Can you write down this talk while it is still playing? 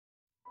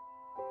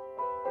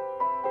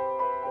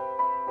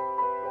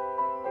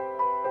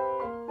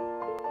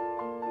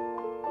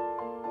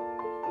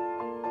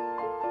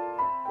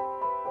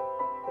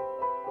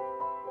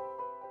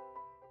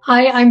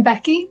Hi, I'm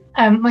Becky.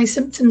 My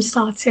symptoms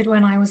started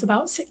when I was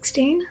about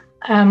 16.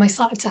 I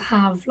started to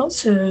have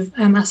lots of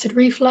acid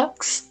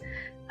reflux.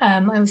 I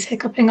was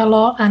hiccuping a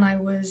lot and I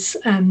was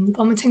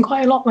vomiting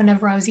quite a lot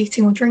whenever I was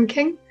eating or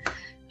drinking.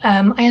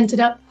 I ended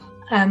up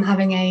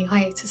having a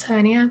hiatus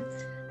hernia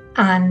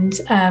and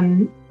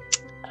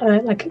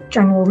like a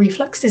general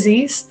reflux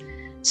disease.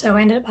 So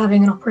I ended up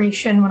having an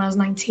operation when I was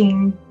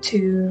 19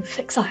 to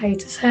fix a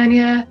hiatus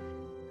hernia.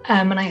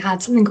 And I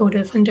had something called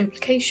a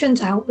fundoplication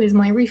to help with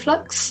my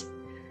reflux.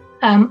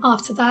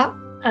 After that,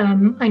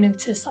 I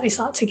noticed I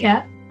started to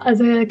get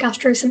other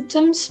gastro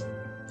symptoms.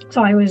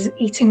 So I was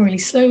eating really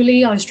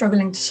slowly, I was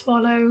struggling to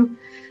swallow,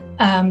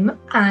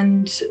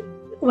 and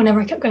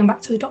whenever I kept going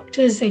back to the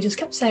doctors, they just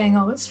kept saying,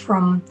 oh, it's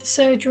from the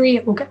surgery,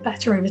 it will get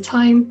better over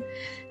time.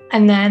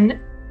 And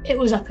then it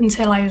was up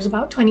until I was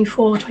about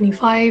 24,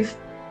 25,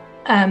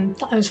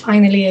 that I was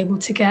finally able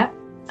to get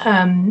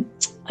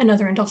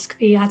another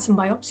endoscopy, had some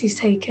biopsies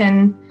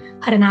taken,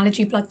 had an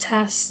allergy blood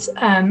test,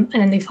 and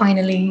then they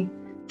finally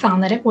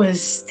found that it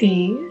was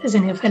the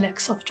eosinophilic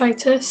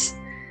esophagitis.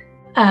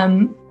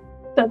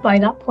 But by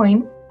that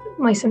point,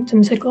 my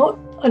symptoms had got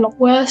a lot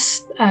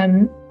worse.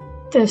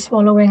 The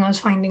swallowing, I was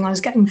finding I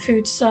was getting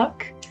food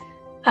stuck.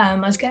 I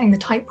was getting the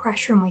tight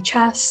pressure in my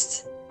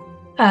chest,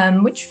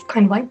 which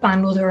kind of like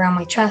bandled around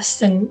my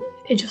chest, and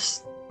it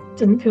just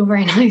didn't feel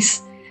very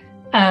nice.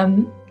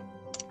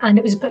 And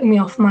it was putting me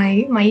off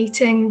my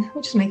eating,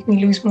 which was making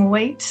me lose more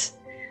weight.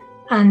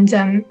 And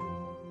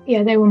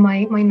yeah, they were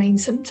my main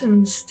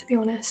symptoms, to be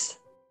honest.